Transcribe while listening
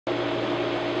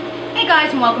Hey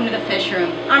guys, and welcome to the Fish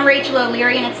Room. I'm Rachel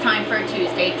O'Leary and it's time for a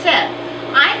Tuesday tip.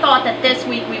 I thought that this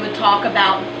week we would talk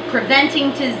about preventing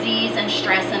disease and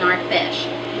stress in our fish.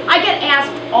 I get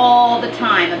asked all the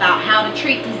time about how to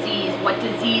treat disease, what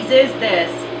disease is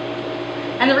this?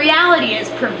 And the reality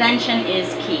is prevention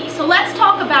is key. So let's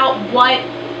talk about what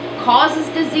causes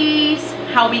disease,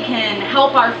 how we can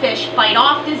help our fish fight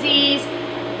off disease,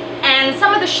 and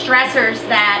some of the stressors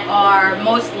that are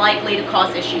most likely to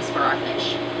cause issues for our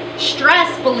fish.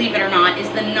 Stress, believe it or not, is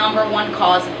the #1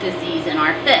 cause of disease in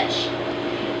our fish.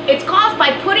 It's caused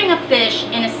by putting a fish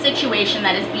in a situation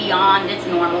that is beyond its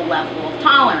normal level of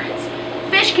tolerance.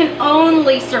 Fish can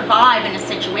only survive in a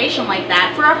situation like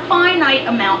that for a finite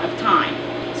amount of time.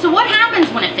 So what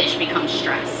happens when a fish becomes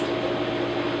stressed?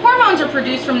 Hormones are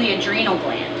produced from the adrenal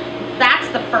gland. That's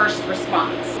the first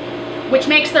response, which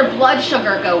makes their blood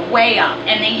sugar go way up,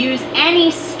 and they use any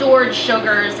stored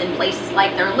sugars in places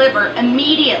like their liver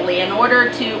immediately in order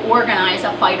to organize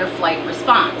a fight or flight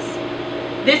response.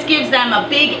 This gives them a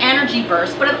big energy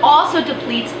burst, but it also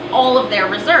depletes all of their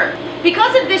reserve.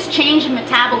 Because of this change in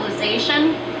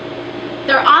metabolization,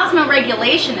 their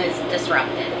osmoregulation is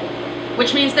disrupted,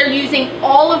 which means they're using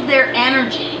all of their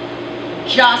energy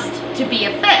just to be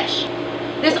a fish.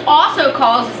 This also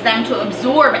causes them to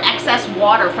absorb excess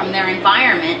water from their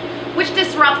environment, which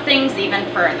disrupts things even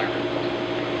further.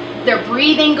 Their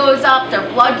breathing goes up, their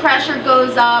blood pressure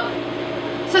goes up.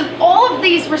 So all of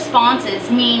these responses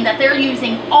mean that they're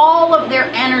using all of their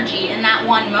energy in that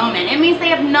one moment. It means they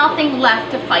have nothing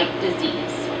left to fight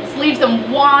disease. This leaves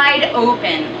them wide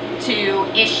open to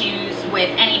issues with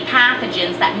any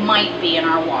pathogens that might be in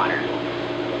our water.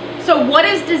 So what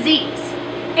is disease?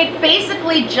 It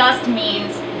basically just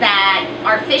means that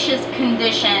our fish's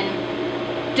condition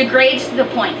degrades to the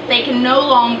point that they can no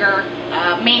longer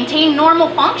maintain normal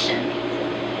function.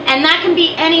 And that can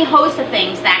be any host of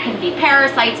things. That can be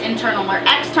parasites, internal or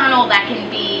external, that can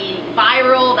be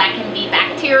viral, that can be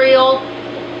bacterial.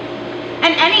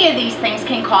 And any of these things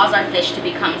can cause our fish to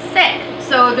become sick.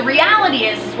 So the reality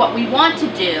is what we want to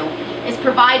do is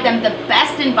provide them the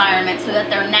best environment so that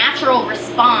their natural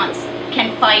response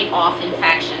can fight off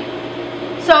infection.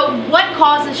 So what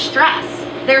causes stress?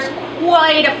 There's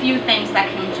quite a few things that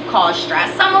can cause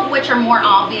stress, some of which are more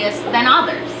obvious than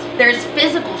others. There's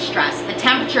physical stress, the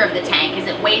temperature of the tank. Is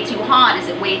it way too hot? Is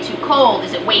it way too cold?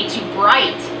 Is it way too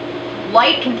bright?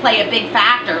 Light can play a big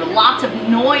factor. Lots of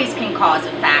noise can cause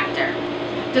a factor.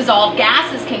 Dissolved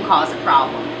gases can cause a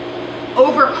problem.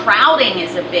 Overcrowding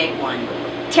is a big one.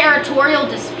 Territorial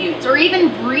disputes, or even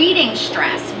breeding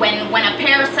stress, when a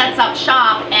pair sets up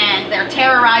shop and they're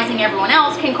terrorizing everyone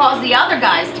else, can cause the other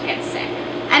guys to get sick.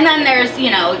 And then there's,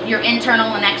 your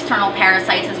internal and external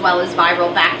parasites, as well as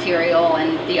viral, bacterial,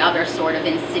 and the other sort of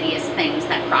insidious things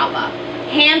that crop up.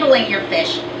 Handling your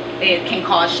fish, it can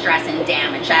cause stress and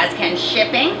damage, as can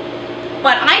shipping.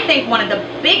 But I think one of the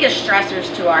biggest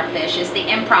stressors to our fish is the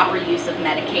improper use of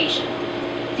medication.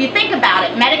 If you think about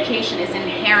it, medication is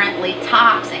inherently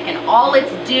toxic, and all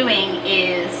it's doing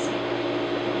is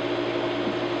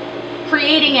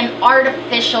creating an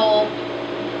artificial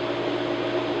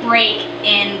break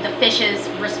in the fish's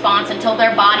response until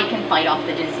their body can fight off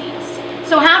the disease.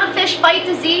 So how do fish fight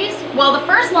disease? Well, the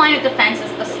first line of defense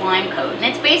is the slime coat, and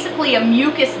it's basically a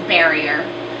mucus barrier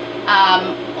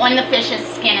on the fish's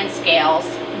skin and scales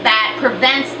that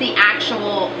prevents the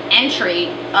actual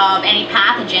entry of any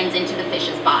pathogens into the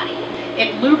fish's body.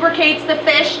 It lubricates the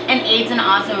fish and aids in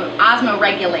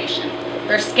osmoregulation.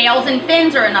 Their scales and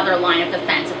fins are another line of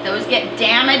defense. If those get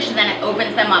damaged, then it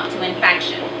opens them up to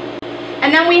infection.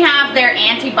 And then we have their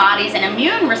antibodies and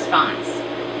immune response,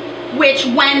 which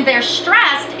when they're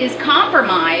stressed is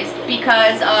compromised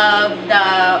because of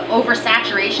the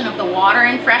oversaturation of the water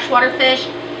in freshwater fish,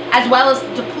 as well as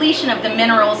depletion of the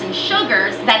minerals and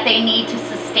sugars that they need to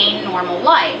sustain normal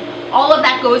life. All of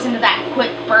that goes into that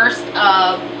quick burst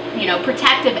of,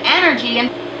 protective energy,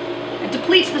 and it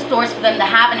depletes the stores for them to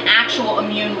have an actual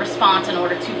immune response in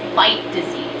order to fight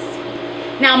disease.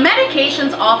 Now,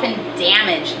 medications often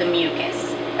damage the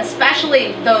mucus,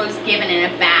 especially those given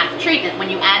in a bath treatment when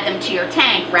you add them to your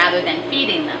tank rather than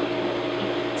feeding them.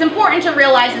 It's important to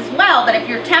realize as well that if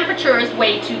your temperature is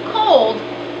way too cold,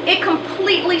 it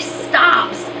completely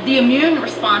stops the immune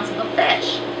response of the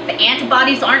fish. The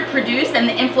antibodies aren't produced, and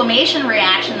the inflammation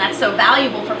reaction that's so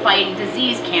valuable for fighting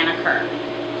disease can occur.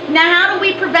 Now, how do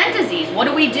we prevent disease? What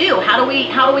do we do? How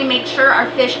do we make sure our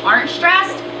fish aren't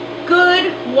stressed?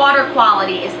 Good water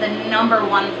quality is the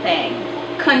 #1 thing.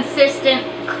 Consistent,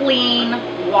 clean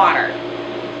water.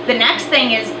 The next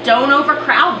thing is don't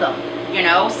overcrowd them.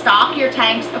 Stock your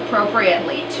tanks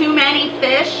appropriately. Too many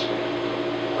fish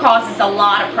causes a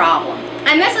lot of problem.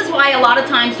 And this is why a lot of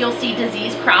times you'll see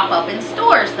disease crop up in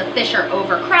stores. The fish are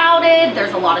overcrowded,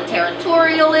 there's a lot of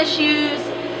territorial issues,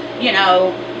 you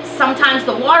know, sometimes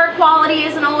the water quality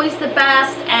isn't always the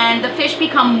best, and the fish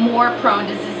become more prone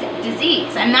to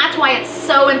disease. And that's why it's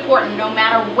so important, no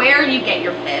matter where you get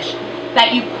your fish,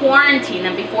 that you quarantine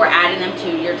them before adding them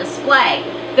to your display.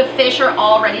 The fish are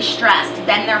already stressed,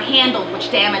 then they're handled,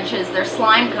 which damages their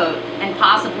slime coat and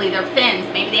possibly their fins.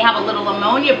 Maybe they have a little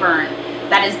ammonia burn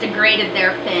that has degraded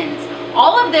their fins.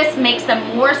 All of this makes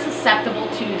them more susceptible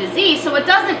to disease, so it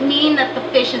doesn't mean that the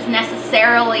fish is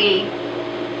necessarily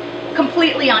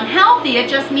completely unhealthy. It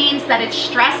just means that it's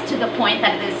stressed to the point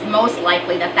that it is most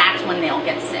likely that that's when they'll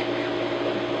get sick.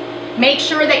 Make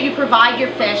sure that you provide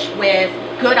your fish with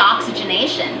good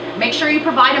oxygenation. Make sure you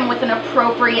provide them with an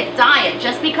appropriate diet.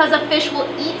 Just because a fish will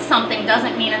eat something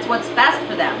doesn't mean it's what's best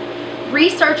for them.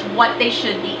 Research what they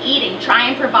should be eating. Try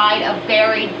and provide a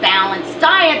very balanced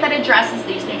diet that addresses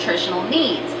these nutritional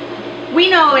needs. We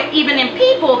know even in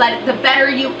people that the better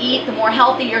you eat, the more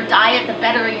healthy your diet, the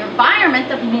better your environment,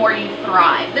 the more you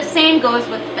thrive. The same goes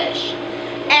with fish.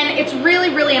 And it's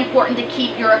really, really important to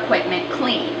keep your equipment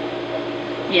clean.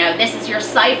 You know, this is your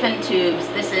siphon tubes,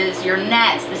 this is your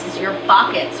nets, this is your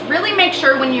buckets. Really make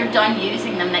sure when you're done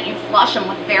using them that you flush them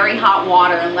with very hot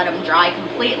water and let them dry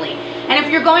completely. And if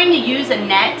you're going to use a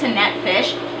net to net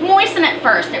fish, moisten it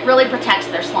first. It really protects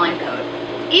their slime coat.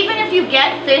 Even if you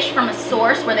get fish from a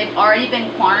source where they've already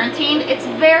been quarantined, it's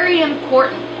very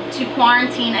important to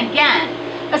quarantine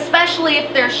again, especially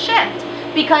if they're shipped,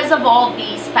 because of all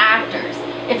these factors.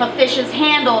 If a fish is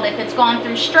handled, if it's gone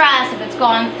through stress, if it's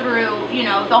gone through, you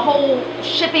know, the whole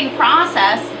shipping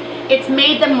process, it's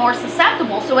made them more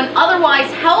susceptible. So an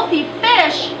otherwise healthy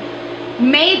fish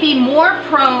may be more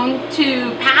prone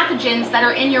to pathogens that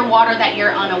are in your water that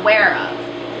you're unaware of.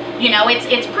 You know,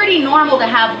 it's pretty normal to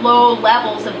have low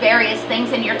levels of various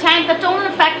things in your tank that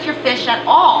don't affect your fish at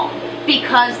all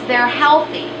because they're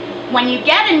healthy. When you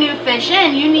get a new fish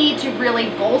in, you need to really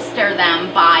bolster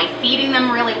them by feeding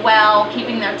them really well,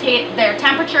 keeping their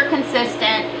temperature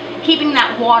consistent, keeping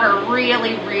that water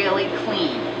really, really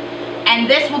clean. And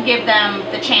this will give them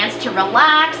the chance to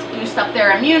relax, boost up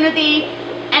their immunity,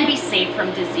 and be safe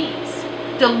from disease.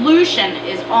 Dilution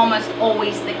is almost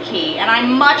always the key, and I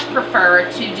much prefer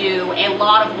to do a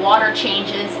lot of water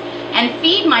changes and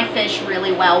feed my fish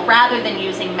really well rather than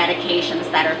using medications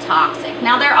that are toxic.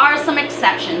 Now there are some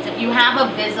exceptions. If you have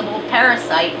a visible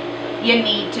parasite, you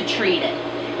need to treat it.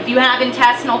 If you have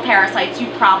intestinal parasites, you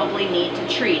probably need to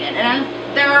treat it. And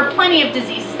there are plenty of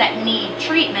diseases that need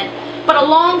treatment, but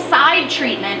alongside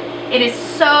treatment, it is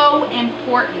so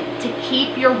important to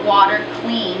keep your water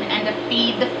clean and to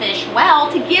feed the fish well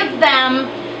to give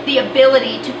them the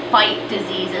ability to fight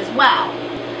disease as well.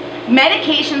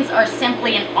 Medications are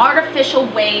simply an artificial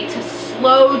way to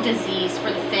slow disease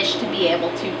for the fish to be able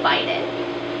to fight it.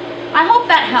 I hope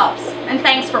that helps, and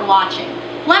thanks for watching.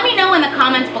 Let me know in the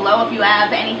comments below if you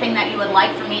have anything that you would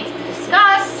like for me to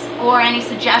discuss, or any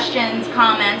suggestions,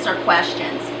 comments, or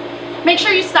questions. Make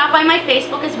sure you stop by my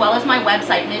Facebook as well as my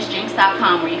website,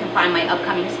 MsJinx.com, where you can find my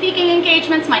upcoming speaking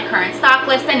engagements, my current stock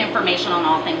list, and information on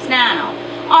all things nano.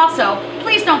 Also,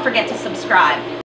 please don't forget to subscribe.